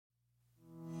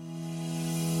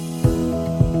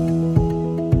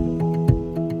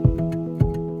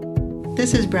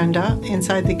This is Brenda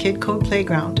inside the Kid Code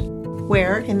Playground,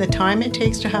 where in the time it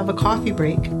takes to have a coffee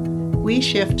break, we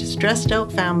shift stressed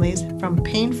out families from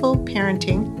painful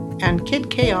parenting and kid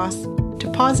chaos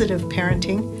to positive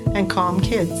parenting and calm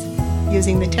kids,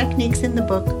 using the techniques in the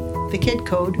book, The Kid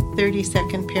Code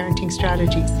 30-Second Parenting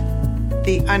Strategies.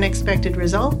 The unexpected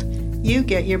result, you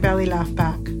get your belly laugh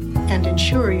back and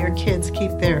ensure your kids keep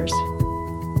theirs.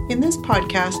 In this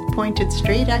podcast, pointed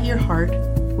straight at your heart,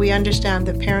 we understand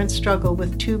that parents struggle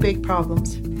with two big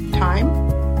problems: time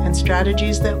and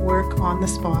strategies that work on the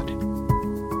spot.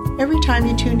 Every time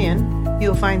you tune in,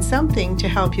 you'll find something to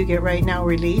help you get right now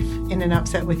relief in an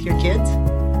upset with your kids,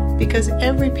 because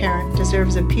every parent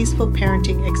deserves a peaceful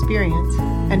parenting experience,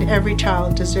 and every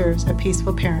child deserves a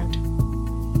peaceful parent.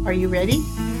 Are you ready?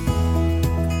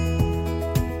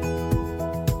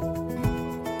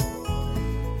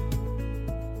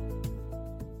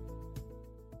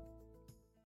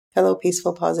 Hello,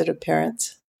 peaceful, positive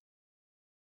parents.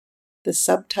 The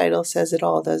subtitle says it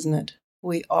all, doesn't it?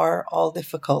 We are all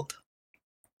difficult.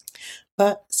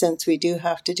 But since we do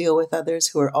have to deal with others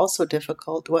who are also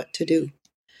difficult, what to do?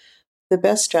 The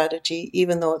best strategy,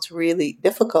 even though it's really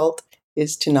difficult,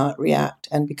 is to not react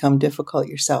and become difficult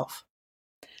yourself.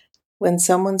 When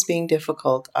someone's being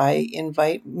difficult, I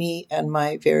invite me and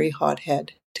my very hot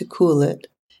head to cool it,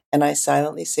 and I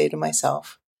silently say to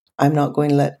myself, I'm not going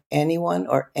to let anyone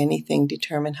or anything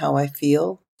determine how I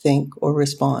feel, think, or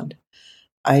respond.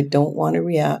 I don't want to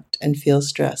react and feel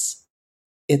stress.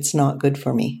 It's not good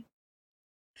for me.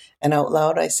 And out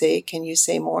loud I say, can you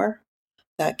say more?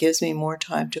 That gives me more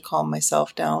time to calm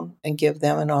myself down and give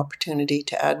them an opportunity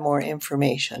to add more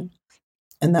information.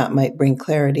 And that might bring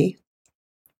clarity.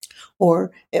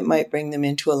 Or it might bring them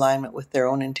into alignment with their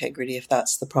own integrity if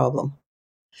that's the problem.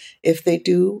 If they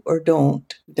do or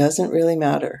don't, doesn't really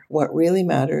matter. What really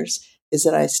matters is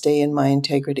that I stay in my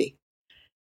integrity.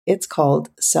 It's called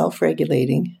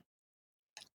self-regulating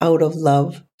out of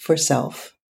love for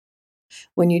self.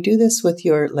 When you do this with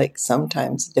your,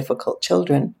 sometimes difficult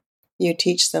children, you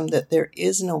teach them that there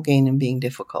is no gain in being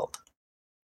difficult.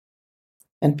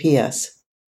 And P.S.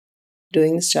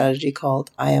 Doing the strategy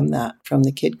called I Am That from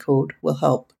the Kid Code will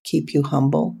help keep you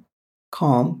humble,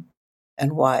 calm,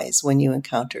 and wise when you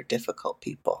encounter difficult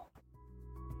people.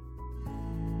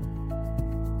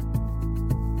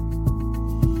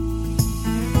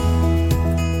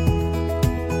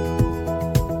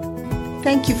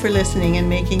 Thank you for listening and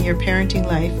making your parenting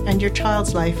life and your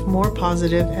child's life more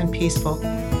positive and peaceful.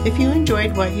 If you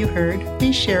enjoyed what you heard,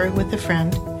 please share it with a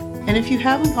friend. And if you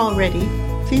haven't already,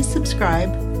 please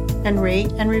subscribe and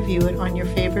rate and review it on your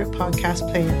favorite podcast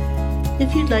player.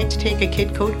 If you'd like to take a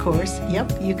Kid Code course,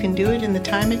 you can do it in the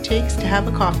time it takes to have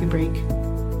a coffee break.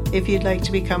 If you'd like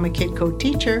to become a Kid Code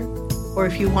teacher, or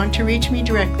if you want to reach me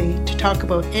directly to talk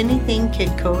about anything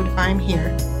Kid Code, I'm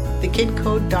here,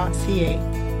 thekidcode.ca.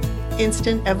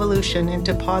 Instant evolution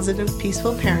into positive,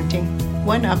 peaceful parenting,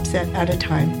 one upset at a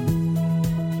time.